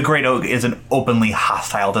 The Great Oak isn't openly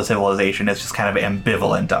hostile to civilization, it's just kind of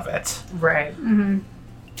ambivalent of it. Right. Mm-hmm.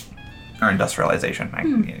 Or industrialization.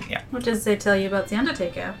 Yeah. What does they tell you about the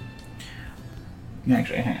Undertaker?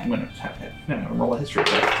 Actually, hang on, I'm gonna roll a history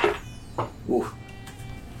check. Ooh.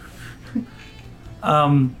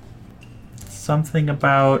 Something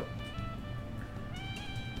about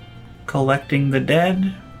collecting the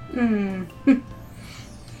dead?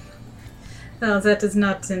 Well, that is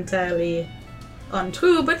not entirely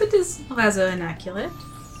untrue, but it is rather inaccurate.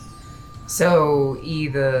 So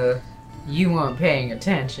either you weren't paying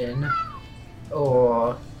attention,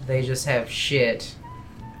 or they just have shit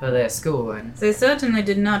for their schooling. They certainly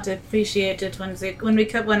did not appreciate it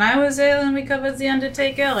when I was there and we covered the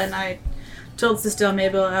Undertaker, and I told Sister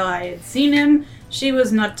Mabel how I had seen him. She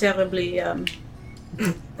was not terribly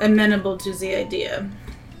amenable to the idea.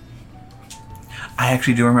 I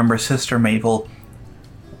actually do remember Sister Mabel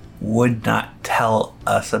would not tell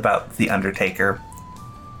us about the Undertaker.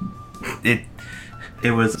 It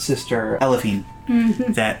was Sister Elephine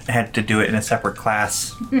that had to do it in a separate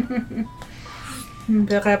class.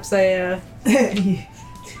 Perhaps I,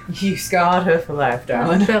 You scarred her for life,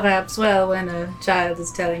 darling. perhaps, well, when a child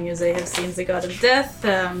is telling you they have seen the god of death,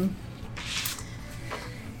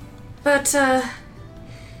 but,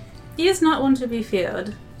 he is not one to be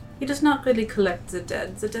feared. He does not really collect the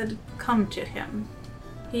dead. The dead come to him.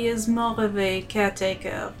 He is more of a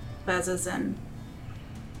caretaker rather than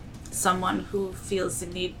someone who feels the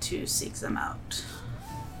need to seek them out.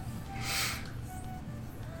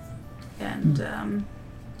 And,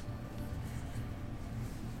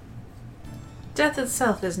 death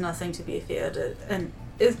itself is nothing to be feared,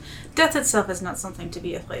 death itself is not something to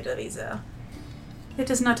be afraid of either. It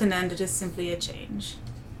is not an end, it is simply a change.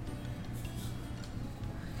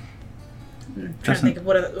 I'm trying to think of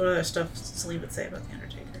what other stuff Celine would say about the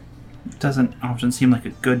Undertaker. It doesn't often seem like a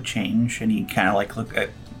good change, and he kind of look at,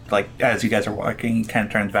 as you guys are walking, he kind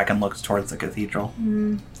of turns back and looks towards the cathedral.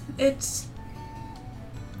 It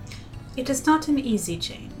is not an easy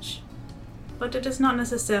change, but it is not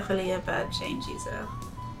necessarily a bad change either.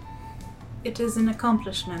 It is an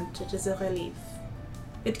accomplishment, it is a relief.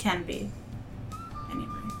 It can be. Anyway.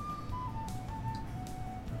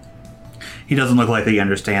 He doesn't look like he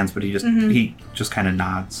understands, but he just kind of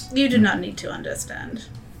nods. You do not need to understand,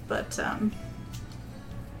 but,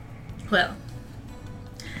 well,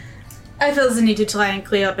 I feel the need to try and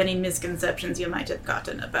clear up any misconceptions you might have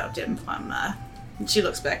gotten about him from, she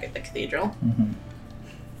looks back at the cathedral.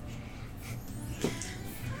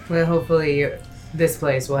 Well, hopefully this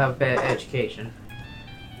place will have better education.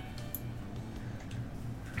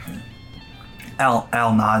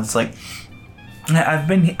 Al nods. Like, I've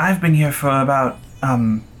been here for about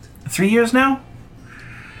 3 years now.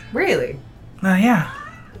 Really? Yeah.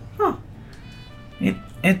 Huh.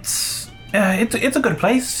 It's a good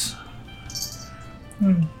place.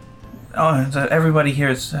 Everybody here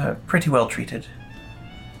is pretty well treated.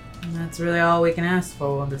 That's really all we can ask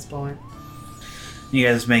for at this point. You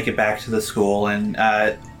guys make it back to the school, and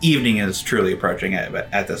evening is truly approaching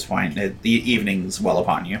at this point. The evening's well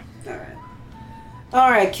upon you. All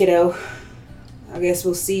right, kiddo. I guess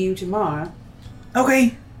we'll see you tomorrow.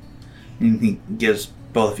 Okay. And he gives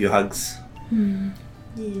both of you hugs.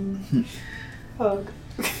 Hug.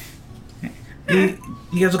 You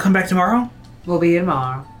guys will come back tomorrow? We'll be here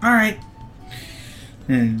tomorrow. All right.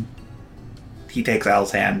 And he takes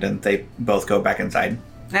Al's hand, and they both go back inside.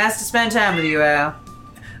 Nice to spend time with you, Al.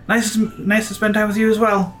 Nice to spend time with you as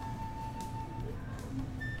well.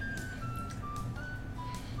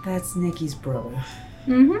 That's Nikki's brother.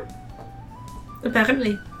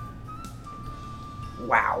 Apparently.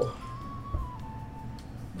 Wow.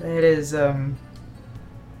 That is,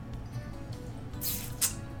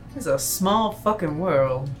 it's a small fucking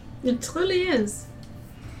world. It truly is.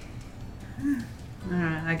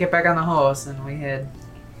 Alright, I get back on the horse and we head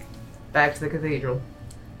back to the cathedral.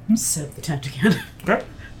 Set up the tent again. Okay.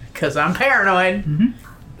 Because I'm paranoid. Mm-hmm.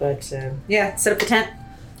 But, yeah, set up the tent.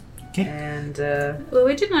 Okay. And, Well,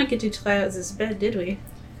 we did not get to try out this bed, did we?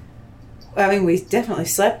 I mean, we definitely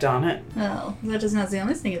slept on it. Oh, that is not the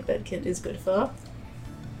only thing a bed kit is good for.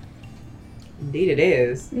 Indeed it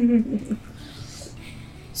is.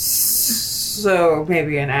 So,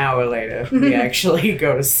 maybe an hour later, we actually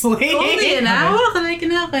go to sleep. Only an hour? Like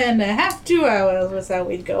an hour and a half, 2 hours was how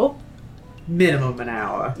we'd go. Minimum an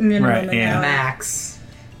hour. Minimum Right, an yeah. hour. Max.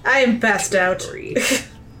 I am passed out. 3.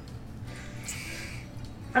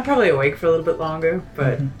 I'm probably awake for a little bit longer,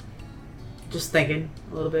 but just thinking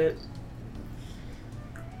a little bit.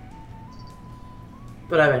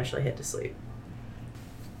 But I eventually hit to sleep.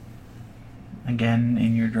 Again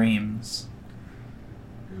in your dreams.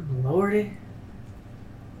 Oh, Lordy.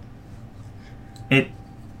 It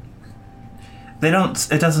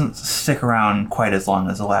doesn't stick around quite as long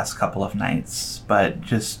as the last couple of nights, but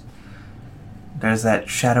just there's that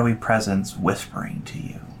shadowy presence whispering to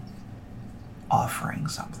you, offering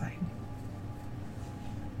something.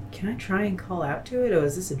 Can I try and call out to it, or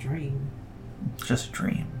is this a dream? It's just a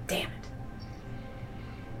dream. Damn it.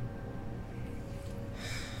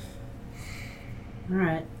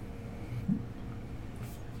 Alright.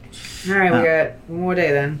 Alright, we got one more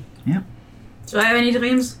day then. Yep. Do I have any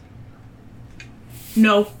dreams?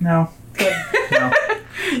 No. No. No.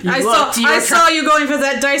 I saw you going for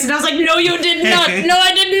that dice and I was like, no, you did not. No,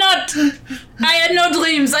 I did not. I had no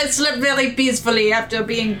dreams. I slept very peacefully after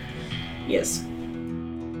being... Yes.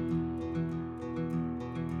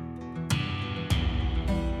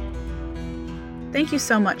 Thank you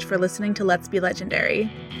so much for listening to Let's Be Legendary.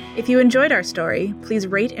 If you enjoyed our story, please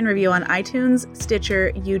rate and review on iTunes,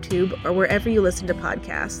 Stitcher, YouTube, or wherever you listen to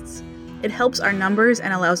podcasts. It helps our numbers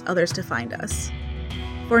and allows others to find us.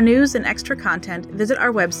 For news and extra content, visit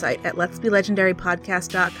our website at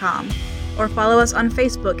letsbelegendarypodcast.com or follow us on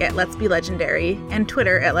Facebook at Let's Be Legendary and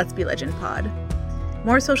Twitter at Let's Be Legend Pod.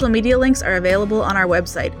 More social media links are available on our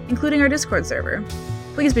website, including our Discord server.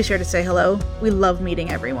 Please be sure to say hello. We love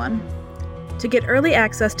meeting everyone. To get early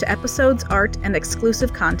access to episodes, art, and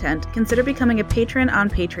exclusive content, consider becoming a patron on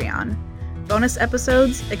Patreon. Bonus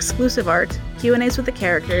episodes, exclusive art, Q&As with the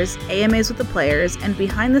characters, AMAs with the players, and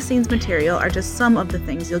behind-the-scenes material are just some of the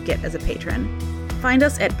things you'll get as a patron. Find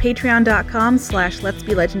us at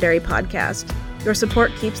patreon.com/letsbelegendarypodcast. Your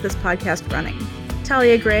support keeps this podcast running.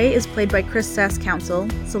 Talia Gray is played by Chris Sass-Council,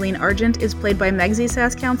 Celine Argent is played by Megzy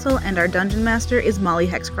Sass-Council, and our Dungeon Master is Molly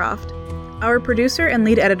Hexcroft. Our producer and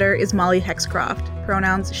lead editor is Molly Hexcroft,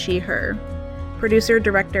 pronouns she, her. Producer,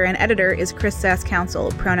 director, and editor is Chris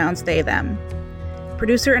Sass-Council, pronouns they, them.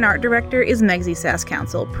 Producer and art director is Megzy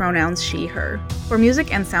Sass-Council, pronouns she, her. For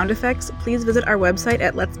music and sound effects, please visit our website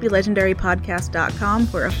at letsbelegendarypodcast.com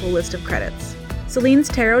for a full list of credits. Celine's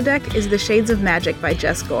tarot deck is The Shades of Magic by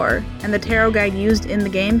Jess Gore, and the tarot guide used in the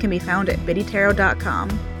game can be found at biddytarot.com.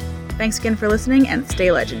 Thanks again for listening, and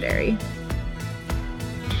stay legendary.